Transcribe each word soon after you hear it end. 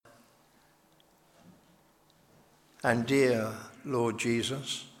and dear Lord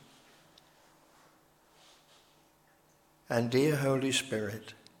Jesus, and dear Holy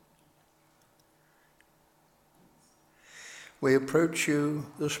Spirit, we approach you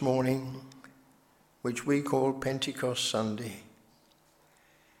this morning, which we call Pentecost Sunday.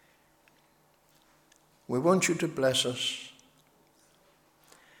 We want you to bless us,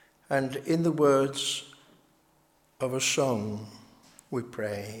 and in the words of a song we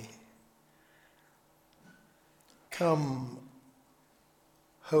pray, come,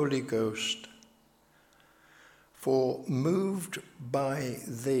 Holy Ghost, for moved by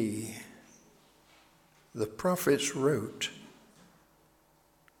thee, the prophets wrote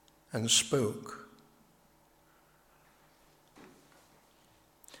and spoke.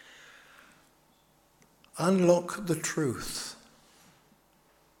 Unlock the truth,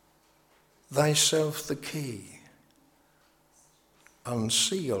 thyself the key.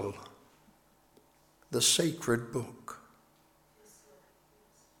 Unseal the sacred book.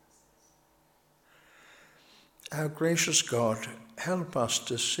 Our gracious God, help us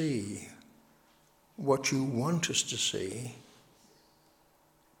to see what you want us to see,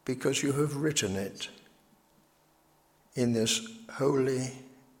 because you have written it in this holy,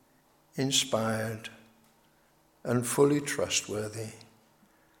 inspired, and fully trustworthy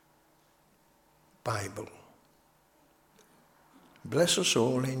Bible. Bless us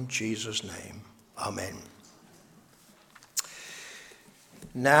all in Jesus' name. Amen.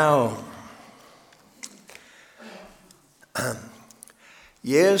 Now,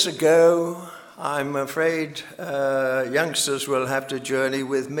 years ago, I'm afraid youngsters will have to journey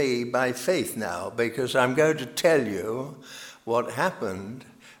with me by faith now, because I'm going to tell you what happened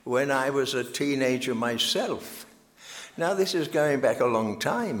when I was a teenager myself. Now, this is going back a long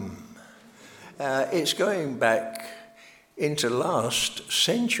time. It's going back into last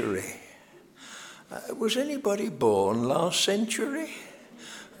century. Was anybody born last century?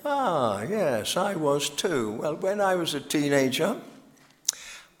 Ah, yes, I was too. Well, when I was a teenager,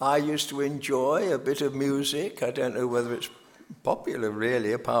 I used to enjoy a bit of music. I don't know whether it's popular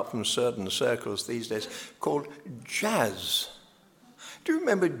really, apart from certain circles these days, called jazz. Do you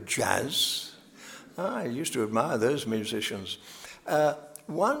remember jazz? I used to admire those musicians.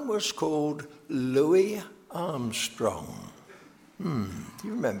 One was called Louis Armstrong. You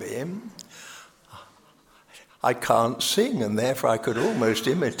remember him? I can't sing, and therefore I could almost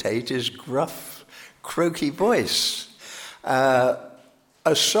imitate his gruff, croaky voice.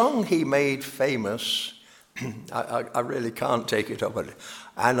 A song he made famous, I really can't take it up,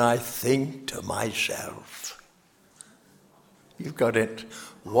 and I think to myself, you've got it,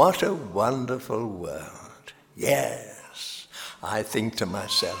 what a wonderful world. Yes, I think to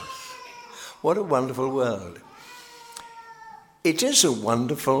myself, what a wonderful world. It is a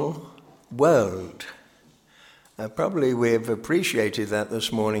wonderful world. Probably we've appreciated that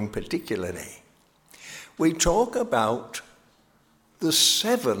this morning particularly. We talk about the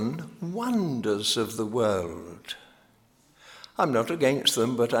 7 wonders of the world. I'm not against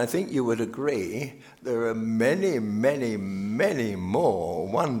them, but I think you would agree there are many, many, many more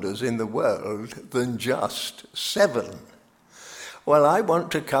wonders in the world than just 7. Well, I want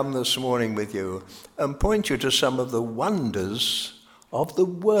to come this morning with you and point you to some of the wonders of the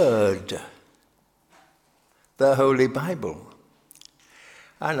Word, the Holy Bible.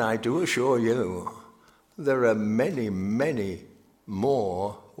 And I do assure you, there are many, many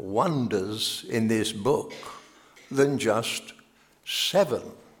more wonders in this book than just 7.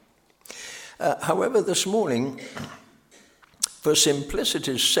 However, this morning, for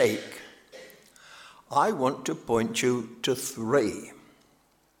simplicity's sake, I want to point you to 3.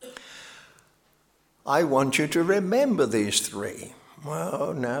 I want you to remember these 3.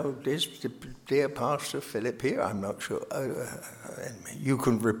 Well, now, dear Pastor Philip here, I'm not sure. You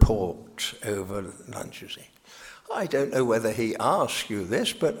can report over lunch, you see. I don't know whether he asked you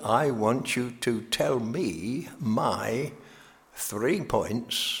this, but I want you to tell me my 3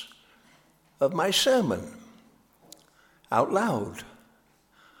 points of my sermon out loud.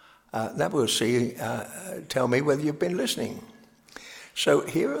 That will tell me whether you've been listening. So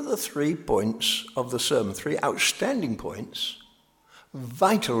here are the 3 points of the sermon, 3 outstanding points,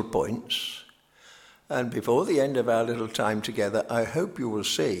 vital points. And before the end of our little time together, I hope you will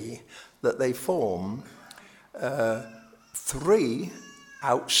see that they form 3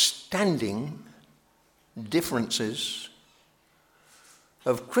 outstanding differences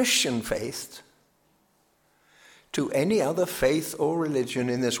of Christian faith to any other faith or religion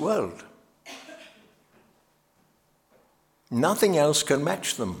in this world. Nothing else can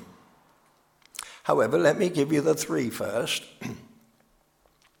match them. However, let me give you the 3 first.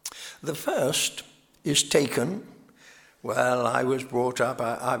 The first is taken Well, I was brought up,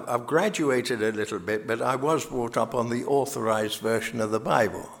 I've graduated a little bit, but I was brought up on the authorized version of the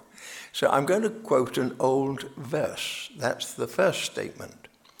Bible. So I'm going to quote an old verse. That's the first statement.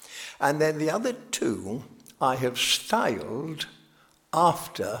 And then the other two I have styled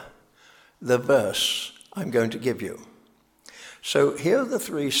after the verse I'm going to give you. So here are the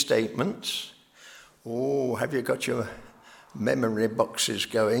three statements. Oh, have you got your memory boxes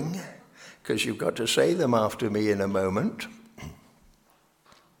going? Because you've got to say them after me in a moment.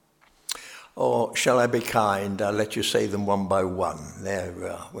 Or shall I be kind? I'll let you say them one by one. There we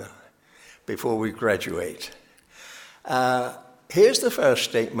are. Well, before we graduate. Here's the first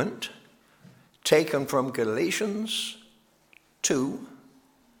statement, taken from Galatians 2,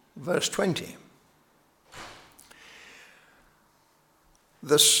 verse 20.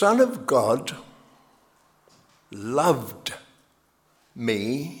 The Son of God loved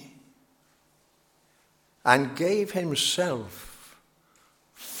me and gave himself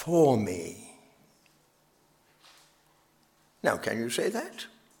for me. Now, can you say that?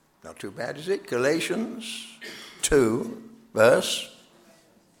 Not too bad, is it? Galatians 2, verse.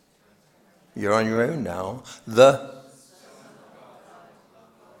 You're on your own now.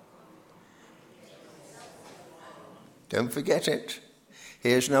 Don't forget it.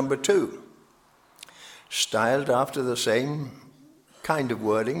 Here's number 2. Styled after the same kind of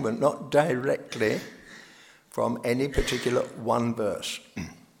wording, but not directly from any particular one verse.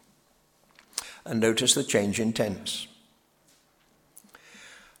 And notice the change in tense.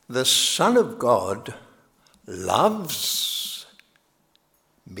 The Son of God loves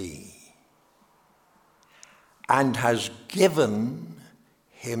me and has given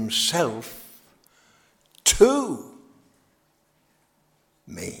himself to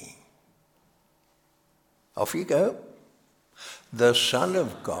me. Off you go. The Son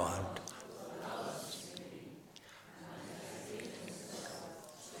of God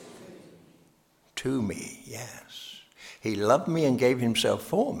to me, yes. He loved me and gave himself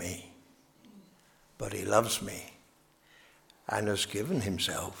for me, but he loves me and has given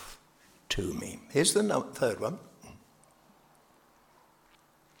himself to me. Here's the third one.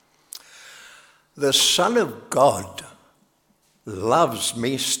 The Son of God loves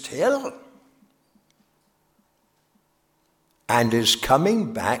me still and is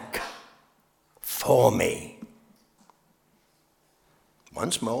coming back for me.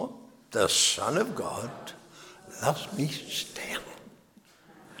 Once more. The Son of God loves me still.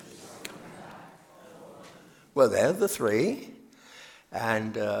 Well, there are the three.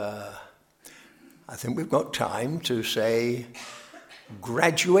 And I think we've got time to say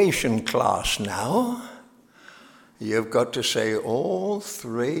graduation class now. You've got to say all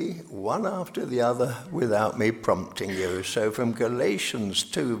three, one after the other, without me prompting you. So from Galatians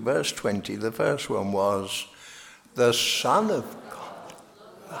 2, verse 20, the first one was, the Son of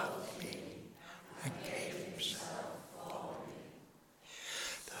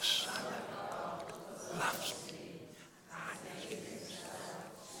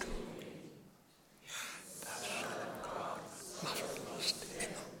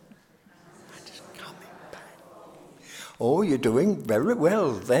Oh, you're doing very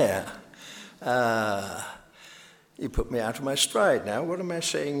well there. You put me out of my stride now. What am I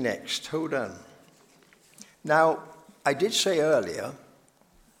saying next? Hold on. Now, I did say earlier,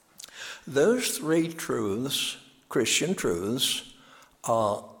 those three truths, Christian truths,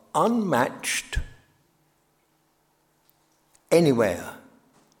 are unmatched anywhere.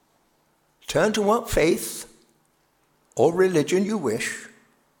 Turn to what faith or religion you wish.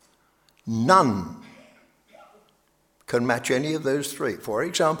 None can match any of those three. For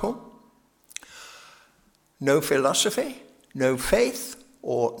example, no philosophy, no faith,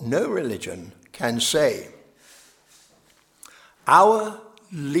 or no religion can say, our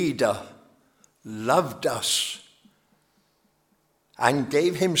leader loved us and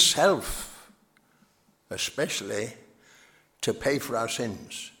gave himself, especially, to pay for our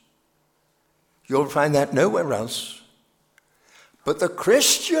sins. You'll find that nowhere else. But the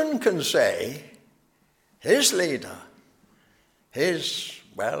Christian can say, his leader, his,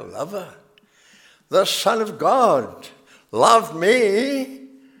 lover, the Son of God, loved me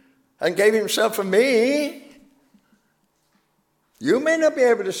and gave himself for me. You may not be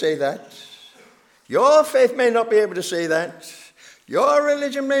able to say that. Your faith may not be able to say that. Your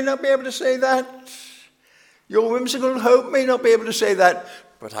religion may not be able to say that. Your whimsical hope may not be able to say that.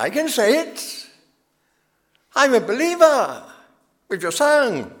 But I can say it. I'm a believer. We've just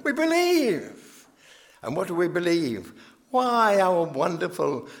sung. We believe. And what do we believe? Why, our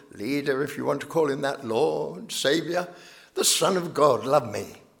wonderful leader, if you want to call him that, Lord, Savior, the Son of God, loved me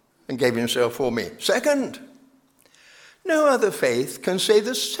and gave himself for me. Second, No other faith can say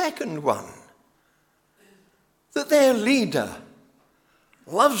the second one, that their leader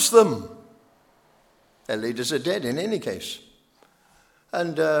loves them. Their leaders are dead in any case,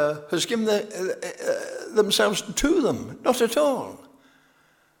 and has given themselves to them. Not at all.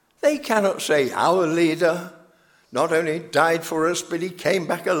 They cannot say, our leader not only died for us, but he came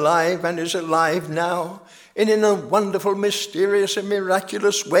back alive and is alive now, and in a wonderful, mysterious and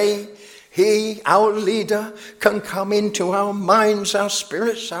miraculous way. He, our leader, can come into our minds, our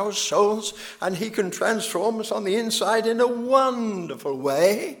spirits, our souls, and he can transform us on the inside in a wonderful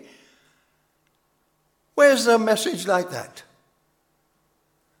way. Where's the message like that?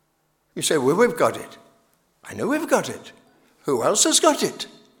 You say, well, we've got it. I know we've got it. Who else has got it?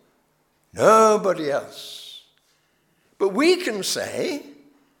 Nobody else. But we can say,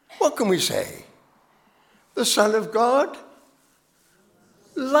 what can we say? The Son of God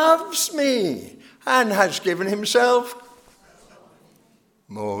loves me and has given himself.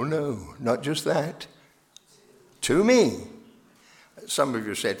 Oh, no, not just that. To me. Some of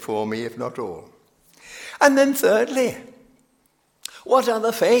you said for me, if not all. And then thirdly, what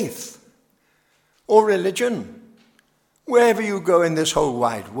other faith or religion, wherever you go in this whole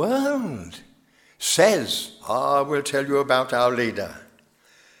wide world, says, we'll tell you about our leader.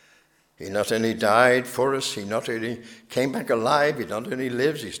 He not only died for us, he not only came back alive, he not only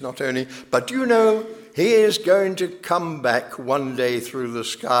lives, but you know, he is going to come back one day through the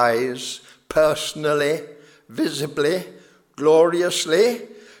skies, personally, visibly, gloriously.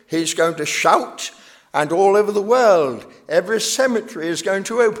 He's going to shout, and all over the world, every cemetery is going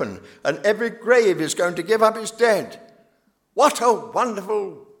to open, and every grave is going to give up its dead. What a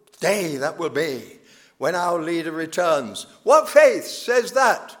wonderful day that will be when our leader returns. What faith says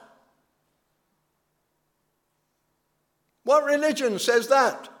that? What religion says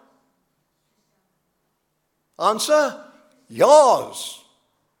that? Answer, yours.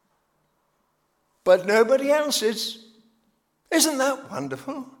 But nobody else's. Isn't that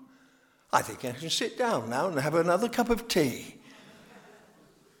wonderful? I think I can sit down now and have another cup of tea.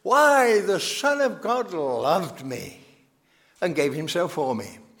 Why, the Son of God loved me and gave himself for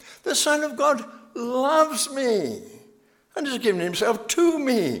me. The Son of God loves me and has given himself to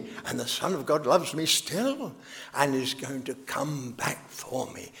me. And the Son of God loves me still and is going to come back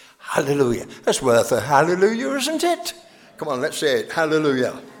for me. Hallelujah. That's worth a hallelujah, isn't it? Come on, let's say it.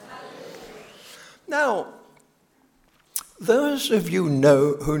 Hallelujah. Hallelujah. Now, those of you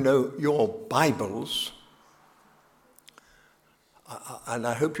who know your Bibles, and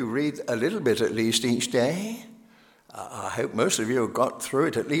I hope you read a little bit at least each day. I hope most of you have got through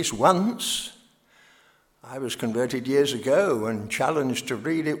it at least once. I was converted years ago and challenged to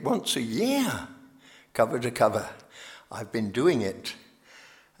read it once a year, cover to cover. I've been doing it.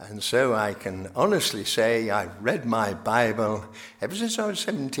 And so I can honestly say I've read my Bible ever since I was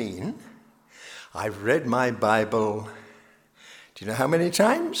 17. I've read my Bible, do you know how many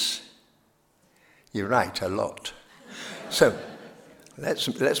times? You're right, a lot. So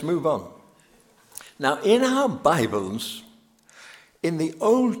let's move on. Now, in our Bibles, in the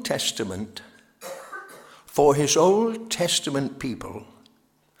Old Testament, for his Old Testament people,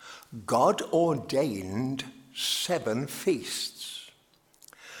 God ordained 7 feasts.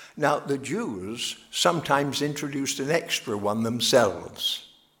 Now, the Jews sometimes introduced an extra one themselves.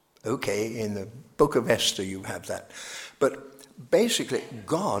 Okay, in the book of Esther you have that. But basically,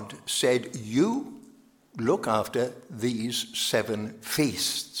 God said, you look after these 7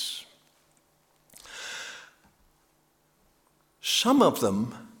 feasts. Some of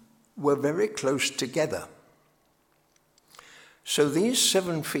them were very close together. So these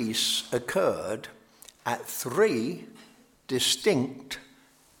 7 feasts occurred at 3 distinct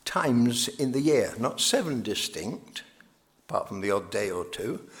times in the year. Not 7 distinct, apart from the odd day or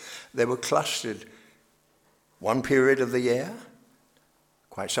two. They were clustered one period of the year,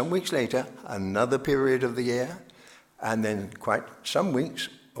 quite some weeks later, another period of the year, and then quite some weeks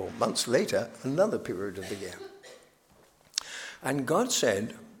or months later, another period of the year. And God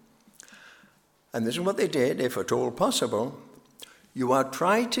said, and this is what they did, if at all possible, you are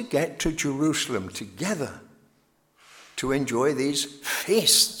trying to get to Jerusalem together to enjoy these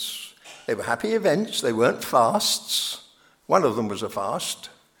feasts. They were happy events, they weren't fasts. One of them was a fast,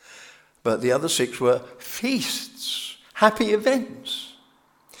 but the other 6 were feasts, happy events.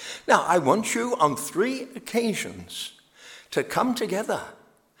 Now, I want you on 3 occasions to come together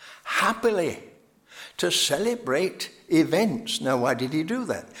happily to celebrate events. Now, why did he do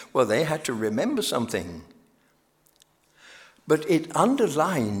that? Well, they had to remember something. But it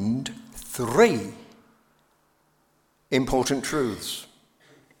underlined 3 important truths.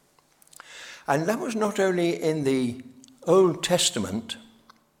 And that was not only in the Old Testament,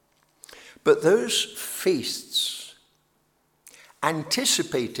 but those feasts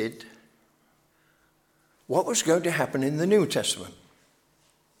anticipated what was going to happen in the New Testament.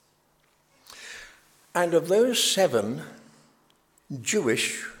 And of those 7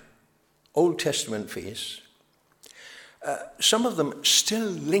 Jewish Old Testament feasts, some of them still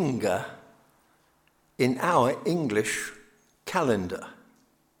linger in our English calendar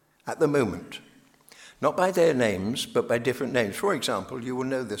at the moment. Not by their names, but by different names. For example, you will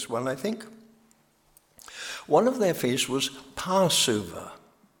know this one, I think. One of their feasts was Passover.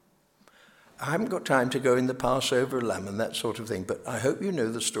 I haven't got time to go in the Passover lamb and that sort of thing, but I hope you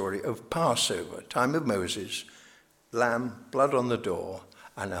know the story of Passover, time of Moses, lamb, blood on the door,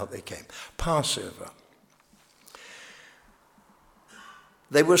 and out they came. Passover.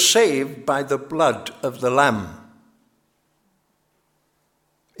 They were saved by the blood of the lamb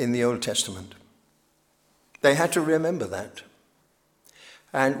in the Old Testament. They had to remember that.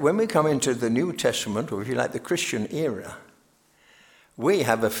 And when we come into the New Testament, or if you like, the Christian era, we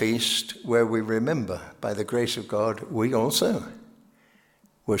have a feast where we remember, by the grace of God, we also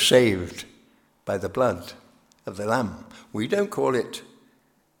were saved by the blood of the Lamb. We don't call it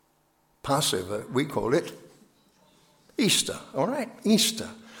Passover, we call it Easter, all right? Easter.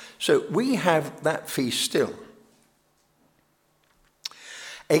 So we have that feast still.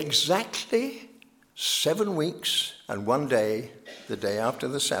 Exactly 7 weeks and 1 day, the day after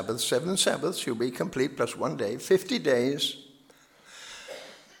the Sabbath, 7 Sabbaths, you'll be complete, plus 1 day, 50 days.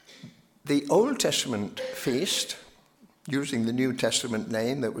 The Old Testament feast, using the New Testament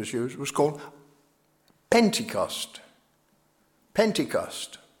name that was used, was called Pentecost.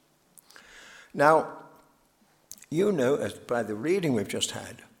 Pentecost. Now, you know, as by the reading we've just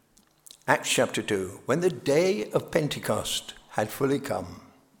had, Acts chapter 2, when the day of Pentecost had fully come,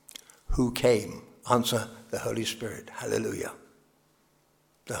 who came? Answer, the Holy Spirit. Hallelujah.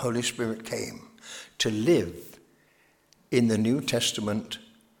 The Holy Spirit came to live in the New Testament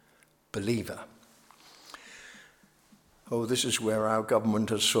believer. Oh, this is where our government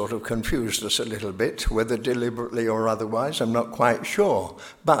has sort of confused us a little bit, whether deliberately or otherwise, I'm not quite sure.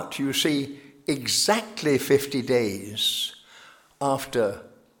 But you see, exactly 50 days after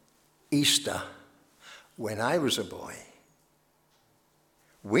Easter, when I was a boy,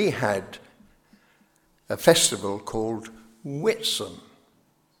 we had a festival called Whitsun.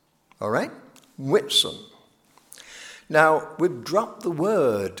 All right? Whitsun. Now, we've dropped the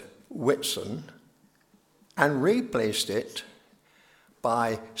word Whitsun and replaced it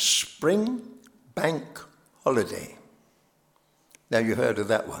by Spring Bank Holiday. Now, you heard of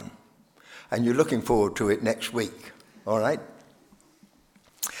that one, and you're looking forward to it next week. All right?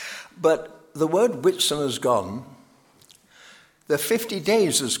 But the word Whitsun has gone. The 50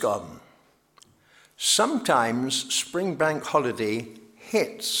 days has gone. Sometimes Spring Bank Holiday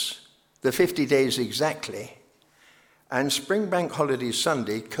hits the 50 days exactly, and Spring Bank Holiday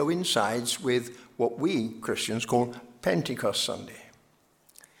Sunday coincides with what we Christians call Pentecost Sunday.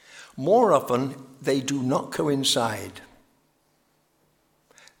 More often, they do not coincide.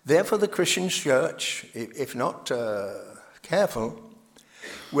 Therefore, the Christian church, if not careful,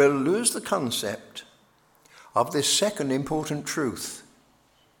 will lose the concept of this second important truth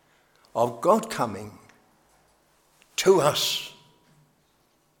of God coming to us,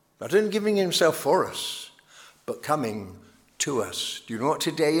 not only giving himself for us, but coming to us. Do you know what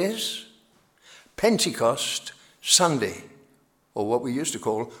today is? Pentecost Sunday, or what we used to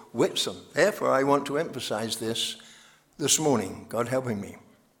call Whitsun. Therefore, I want to emphasize this morning, God helping me.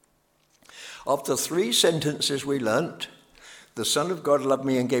 Of the 3 sentences we learnt, the Son of God loved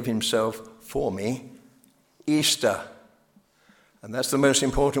me and gave himself for me, Easter. And that's the most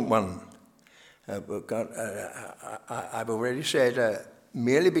important one. But God, I've already said,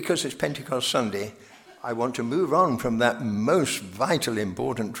 merely because it's Pentecost Sunday, I want to move on from that most vital,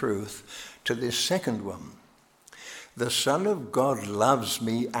 important truth to this second one. The Son of God loves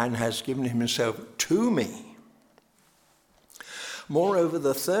me and has given himself to me. Moreover,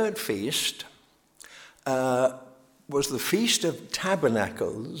 the third feast was the Feast of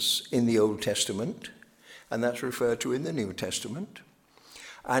Tabernacles in the Old Testament, and that's referred to in the New Testament.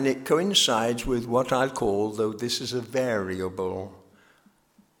 And it coincides with what I'll call, though this is a variable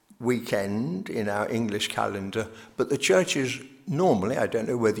weekend in our English calendar, but the churches normally, I don't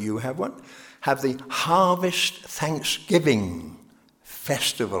know whether you have one, have the Harvest Thanksgiving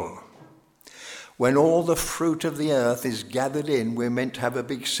Festival. When all the fruit of the earth is gathered in, we're meant to have a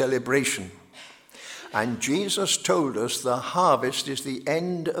big celebration. And Jesus told us the harvest is the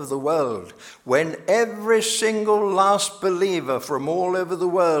end of the world. When every single last believer from all over the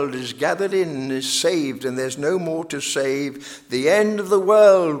world is gathered in and is saved, and there's no more to save, the end of the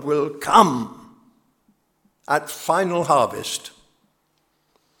world will come at final harvest.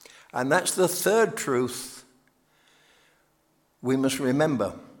 And that's the third truth we must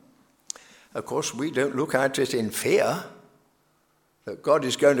remember. Of course, we don't look at it in fear, that God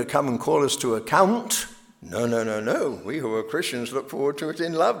is going to come and call us to account. No, no, no, no. We who are Christians look forward to it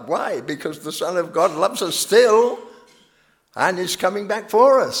in love. Why? Because the Son of God loves us still and is coming back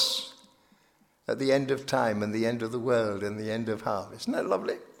for us at the end of time and the end of the world and the end of harvest. Isn't that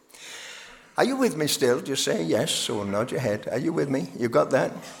lovely? Are you with me still? Just say yes or nod your head. Are you with me? You got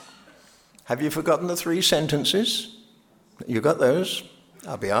that? Have you forgotten the 3 sentences? You got those?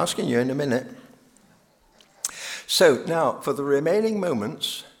 I'll be asking you in a minute. So now, for the remaining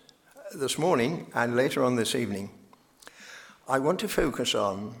moments this morning and later on this evening, I want to focus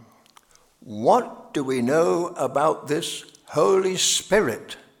on what do we know about this Holy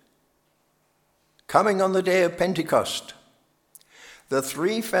Spirit coming on the day of Pentecost. The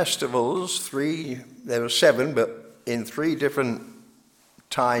 3 festivals, there were 7, but in 3 different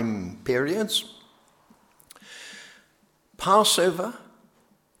time periods. Passover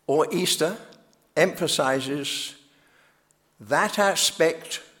or Easter emphasizes that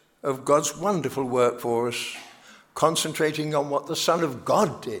aspect of God's wonderful work for us, concentrating on what the Son of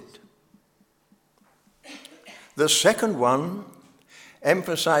God did. The second one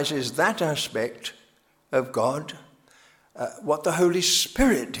emphasizes that aspect of God, what the Holy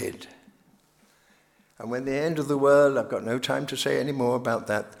Spirit did. And when the end of the world, I've got no time to say any more about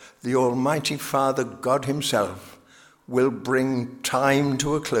that, the Almighty Father, God himself, will bring time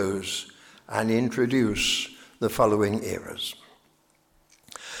to a close and introduce the following eras.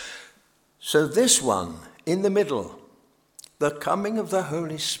 So this one, in the middle, the coming of the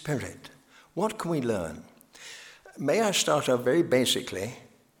Holy Spirit, what can we learn? May I start off very basically?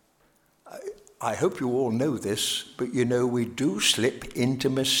 I hope you all know this, but you know we do slip into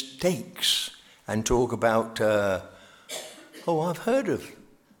mistakes and talk about, I've heard of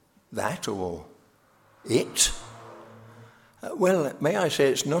that or it. Well, may I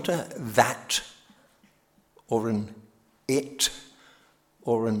say it's not a that or an it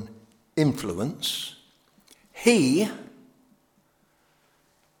or an influence. He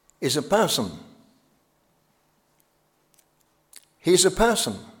is a person. He's a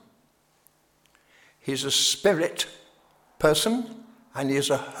person. He's a spirit person and he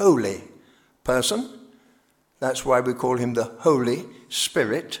is a holy person. That's why we call him the Holy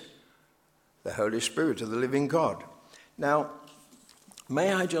Spirit, the Holy Spirit of the living God. Now,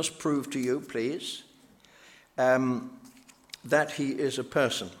 may I just prove to you, please, that he is a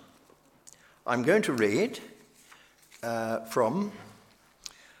person. I'm going to read from,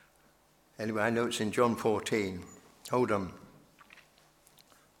 anyway, I know it's in John 14. Hold on.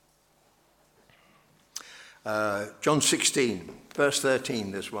 John 16, verse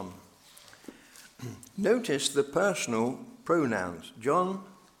 13, this one. Notice the personal pronouns. John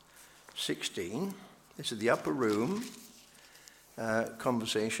 16, this is the upper room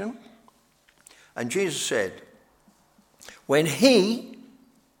conversation. And Jesus said, when he,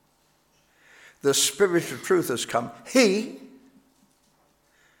 the Spirit of truth has come, he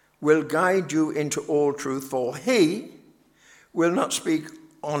will guide you into all truth, for he will not speak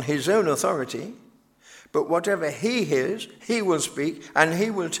on his own authority, but whatever he hears, he will speak, and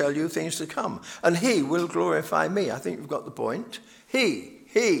he will tell you things to come. And he will glorify me. I think you've got the point. He,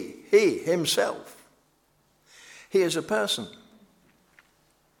 himself. He is a person.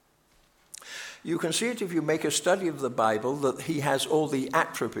 You can see it if you make a study of the Bible, that he has all the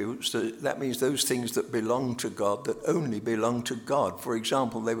attributes. That means those things that belong to God, that only belong to God. For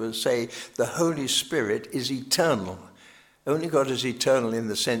example, they will say the Holy Spirit is eternal. Only God is eternal in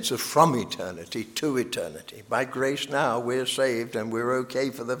the sense of from eternity to eternity. By grace now we're saved and we're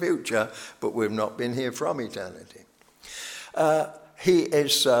okay for the future, but we've not been here from eternity. He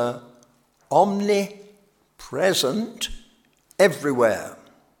is omnipresent everywhere.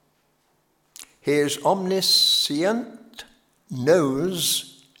 He is omniscient,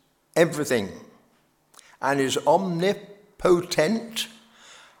 knows everything, and is omnipotent.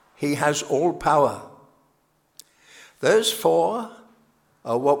 He has all power. Those 4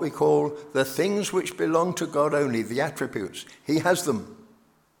 are what we call the things which belong to God only, the attributes. He has them.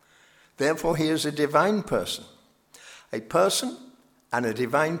 Therefore, he is a divine person. A person and a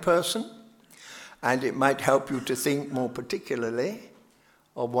divine person. And it might help you to think more particularly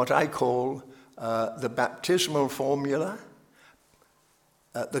of what I call the baptismal formula.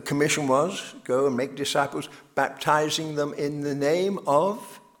 the commission was, go and make disciples, baptizing them in the name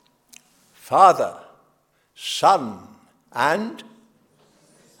of Father, Son, and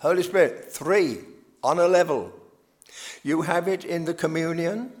Holy Spirit. 3, on a level. You have it in the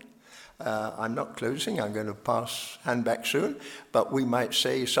communion. I'm not closing, I'm going to hand back soon, but we might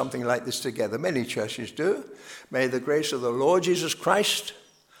say something like this together. Many churches do. May the grace of the Lord Jesus Christ,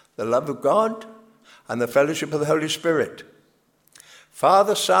 the love of God, and the fellowship of the Holy Spirit,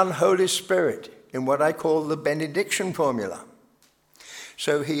 Father, Son, Holy Spirit, in what I call the benediction formula.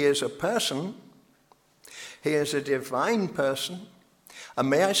 So he is a person, he is a divine person, and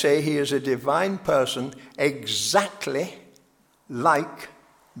may I say he is a divine person exactly like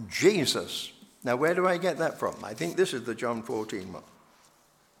Jesus. Now, where do I get that from? I think this is the John 14 one.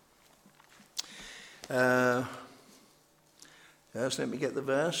 First, let me get the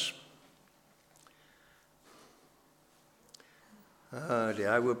verse. Oh dear,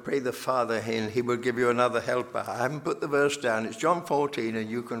 I will pray the Father, and he will give you another helper. I haven't put the verse down. It's John 14, and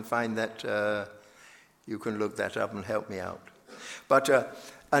you can find that, you can look that up and help me out. But,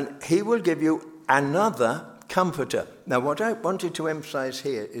 and he will give you another comforter. Now, what I wanted to emphasize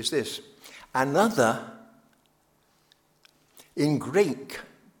here is this. Another, in Greek,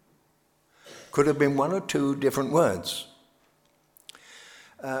 could have been one or two different words.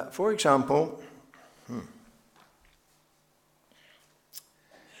 For example,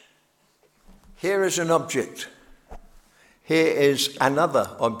 here is an object. Here is another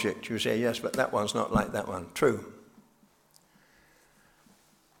object. You say, yes, but that one's not like that one. True.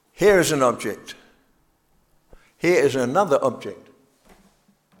 Here is an object. Here is another object.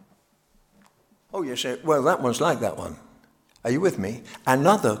 Oh, you say, well, that one's like that one. Are you with me?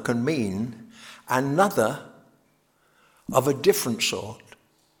 Another can mean another of a different sort,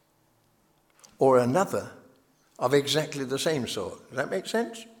 or another of exactly the same sort. Does that make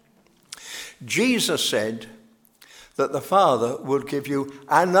sense? Jesus said that the Father would give you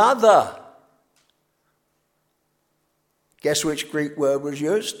another. Guess which Greek word was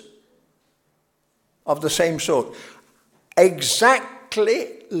used? Of the same sort.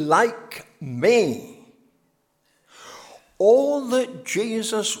 Exactly like me. All that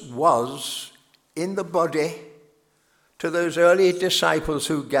Jesus was in the body to those early disciples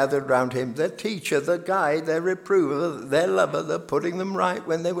who gathered round him, their teacher, their guide, their reprover, their lover, their putting them right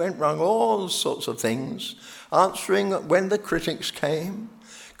when they went wrong, all sorts of things, answering when the critics came,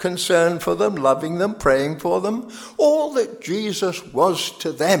 concerned for them, loving them, praying for them, all that Jesus was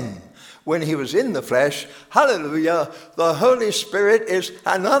to them when he was in the flesh. Hallelujah, the Holy Spirit is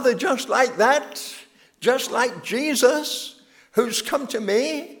another just like that, just like Jesus, who's come to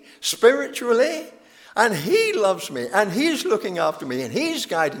me spiritually. And he loves me, and he's looking after me, and he's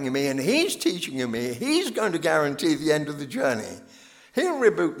guiding me, and he's teaching me. He's going to guarantee the end of the journey. He'll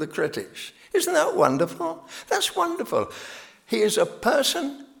rebuke the critics. Isn't that wonderful? That's wonderful. He is a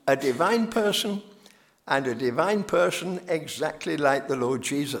person, a divine person, and a divine person exactly like the Lord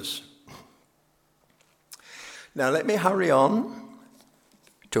Jesus. Now let me hurry on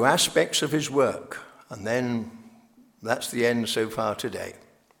to aspects of his work, and then that's the end so far today.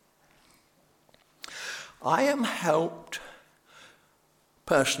 I am helped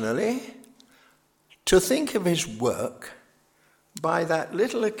personally to think of his work by that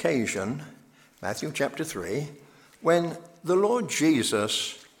little occasion, Matthew chapter 3, when the Lord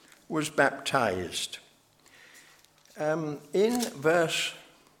Jesus was baptized. In verse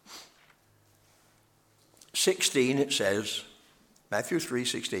 16 it says, Matthew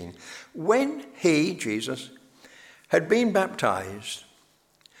 3:16, when he, Jesus, had been baptized,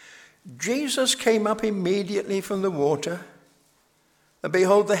 Jesus came up immediately from the water, and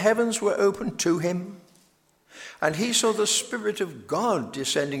behold, the heavens were opened to him, and he saw the Spirit of God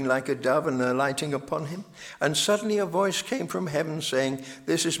descending like a dove and alighting upon him. And suddenly a voice came from heaven saying,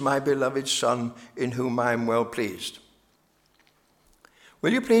 this is my beloved Son, in whom I am well pleased.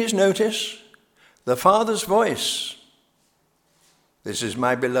 Will you please notice the Father's voice? This is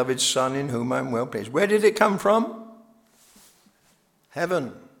my beloved Son, in whom I am well pleased. Where did it come from?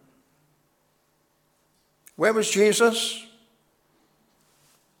 Heaven. Where was Jesus?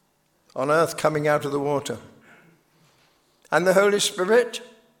 On earth, coming out of the water. And the Holy Spirit,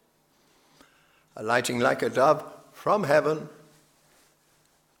 alighting like a dove from heaven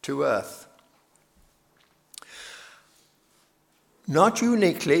to earth. Not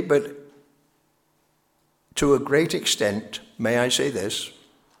uniquely, but to a great extent, may I say this,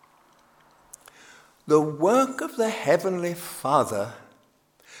 the work of the Heavenly Father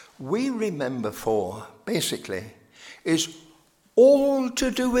we remember for, basically, is all to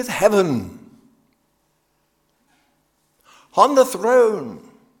do with heaven. on the throne,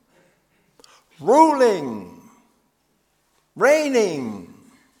 ruling, reigning,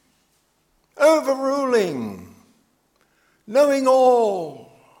 overruling, knowing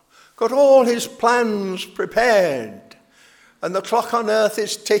all, got all his plans prepared, and the clock on earth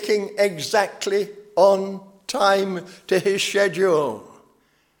is ticking exactly on time to his schedule.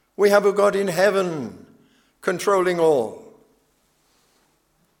 We have a God in heaven controlling all.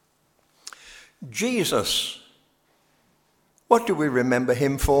 Jesus, what do we remember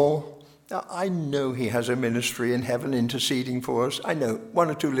him for? Now, I know he has a ministry in heaven interceding for us. I know one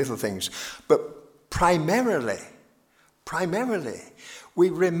or two little things. But primarily, we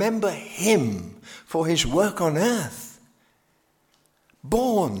remember him for his work on earth.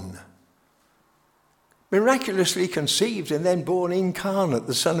 Born, miraculously conceived and then born incarnate,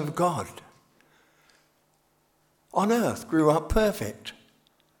 the Son of God. On earth, grew up perfect.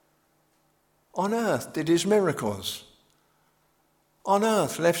 On earth, did his miracles. On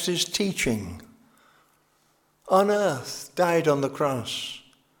earth, left his teaching. On earth, died on the cross.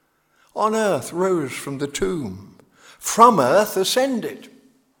 On earth, rose from the tomb. From earth, ascended.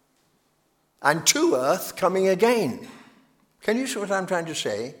 And to earth, coming again. Can you see what I'm trying to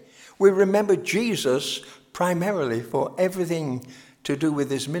say? We remember Jesus primarily for everything to do with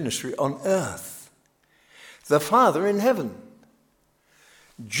his ministry on earth. The Father in heaven.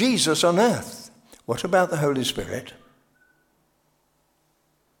 Jesus on earth. What about the Holy Spirit?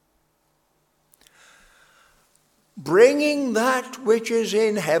 Bringing that which is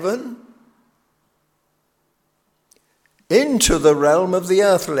in heaven into the realm of the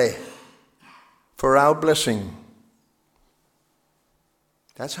earthly for our blessing.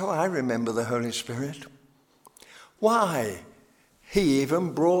 That's how I remember the Holy Spirit. Why? He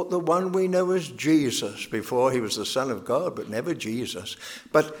even brought the one we know as Jesus. Before he was the Son of God, but never Jesus.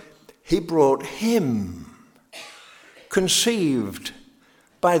 But he brought him, conceived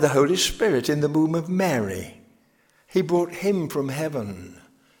by the Holy Spirit in the womb of Mary. He brought him from heaven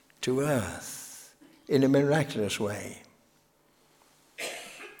to earth in a miraculous way.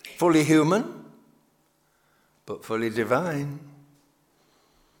 Fully human, but fully divine.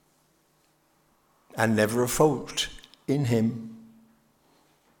 And never a fault in him.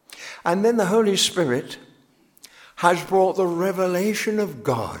 And then the Holy Spirit has brought the revelation of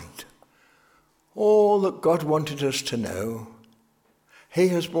God. All that God wanted us to know. He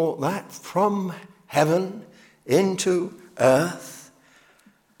has brought that from heaven into earth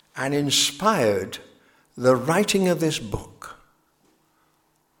and inspired the writing of this book.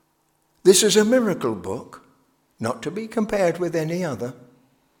 This is a miracle book, not to be compared with any other.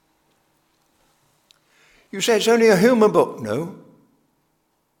 You say it's only a human book. No.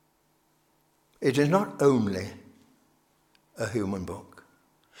 It is not only a human book.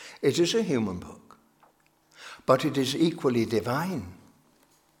 It is a human book. But it is equally divine.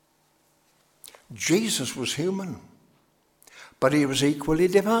 Jesus was human, but he was equally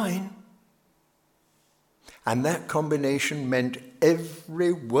divine. And that combination meant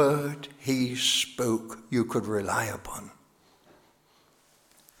every word he spoke you could rely upon.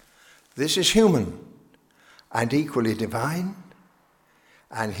 This is human and equally divine.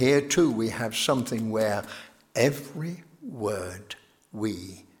 And here too we have something where every word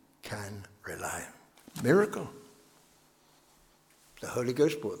we can rely on. Miracle. The Holy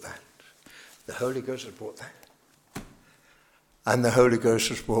Ghost brought that. The Holy Ghost has brought that. And the Holy Ghost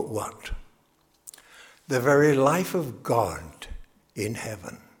has brought what? The very life of God in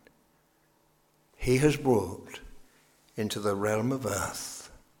heaven. He has brought into the realm of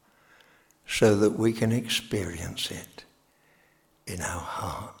earth so that we can experience it in our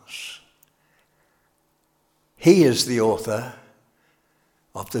hearts. He is the author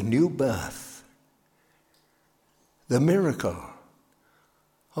of the new birth, the miracle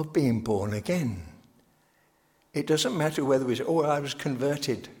of being born again. It doesn't matter whether we say, oh, I was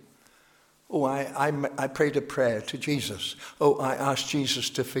converted. Oh, I prayed a prayer to Jesus. Oh, I asked Jesus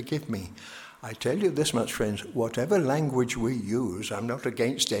to forgive me. I tell you this much, friends, whatever language we use, I'm not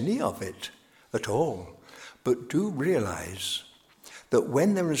against any of it at all. But do realize that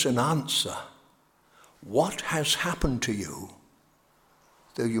when there is an answer, what has happened to you,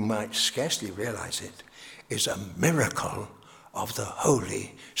 though you might scarcely realize it, is a miracle of the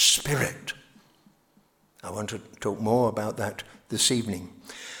Holy Spirit. I want to talk more about that this evening.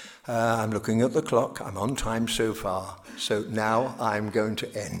 I'm looking at the clock. I'm on time so far. So now I'm going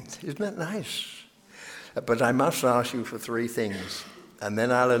to end. Isn't that nice? But I must ask you for three things, and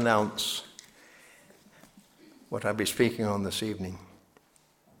then I'll announce what I'll be speaking on this evening.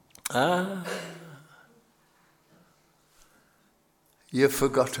 You've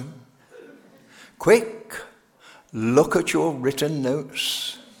forgotten. Quick, look at your written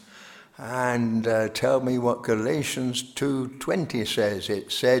notes and tell me what Galatians 2:20 says.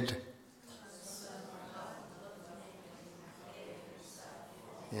 It said,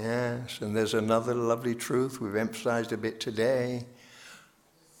 yes, and there's another lovely truth we've emphasized a bit today.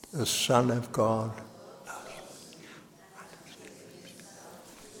 The Son of God.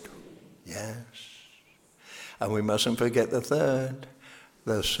 Yes. And we mustn't forget the third.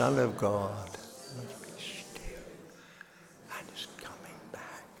 The Son of God must be still and is coming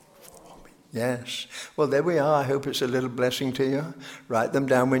back for me. Yes. Well, there we are. I hope it's a little blessing to you. Write them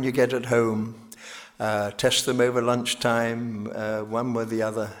down when you get at home. Test them over lunchtime, one with the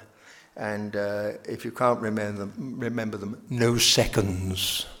other. And if you can't remember them, no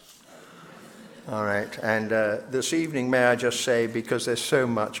seconds. All right. And this evening, may I just say, because there's so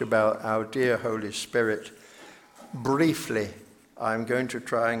much about our dear Holy Spirit, briefly, I'm going to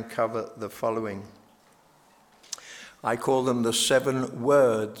try and cover the following. I call them the 7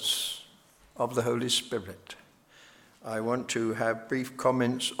 words of the Holy Spirit. I want to have brief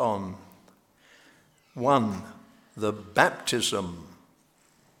comments on 1, the baptism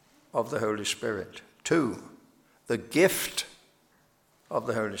of the Holy Spirit. 2, the gift of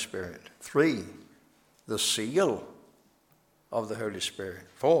the Holy Spirit. 3, the seal of the Holy Spirit.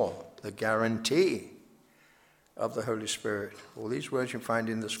 4, the guarantee of the Holy Spirit. All these words you find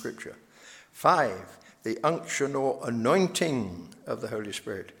in the scripture. 5, the unction or anointing of the Holy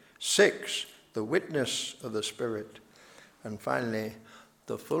Spirit. 6, the witness of the Spirit. And finally,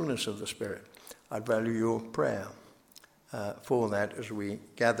 the fullness of the Spirit. I value your prayer for that as we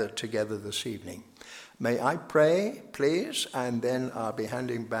gather together this evening. May I pray, please, and then I'll be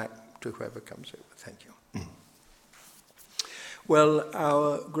handing back to whoever comes over. Thank you. Well,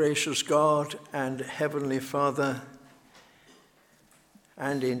 our gracious God and Heavenly Father,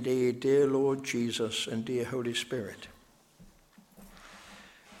 and indeed, dear Lord Jesus and dear Holy Spirit,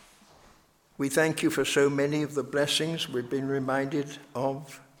 we thank you for so many of the blessings we've been reminded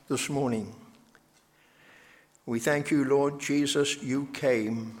of this morning. We thank you, Lord Jesus, you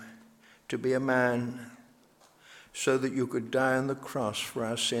came to be a man so that you could die on the cross for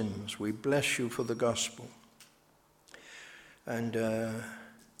our sins. We bless you for the gospel. And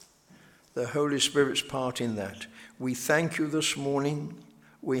the Holy Spirit's part in that. We thank you this morning.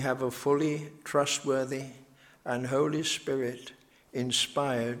 We have a fully trustworthy and Holy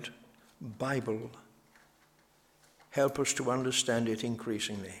Spirit-inspired Bible. Help us to understand it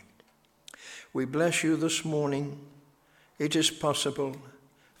increasingly. We bless you this morning. It is possible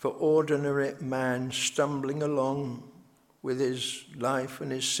for ordinary man stumbling along with his life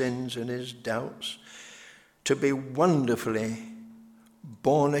and his sins and his doubts to be wonderfully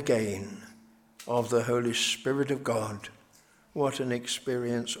born again of the Holy Spirit of God. What an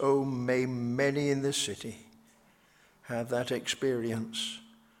experience. Oh, may many in this city have that experience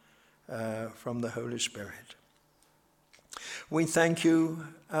from the Holy Spirit. We thank you,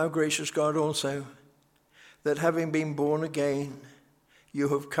 our gracious God, also, that having been born again, you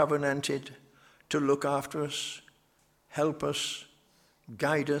have covenanted to look after us, help us,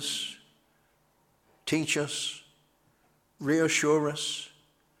 guide us, teach us, reassure us,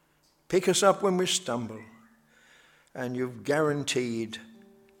 pick us up when we stumble, and you've guaranteed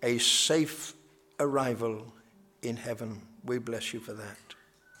a safe arrival in heaven. We bless you for that.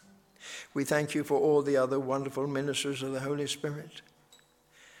 We thank you for all the other wonderful ministers of the Holy Spirit,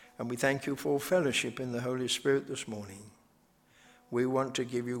 and we thank you for fellowship in the Holy Spirit this morning. We want to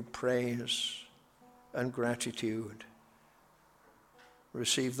give you praise and gratitude.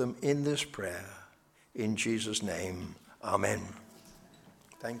 Receive them in this prayer. In Jesus' name, amen.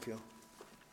 Thank you.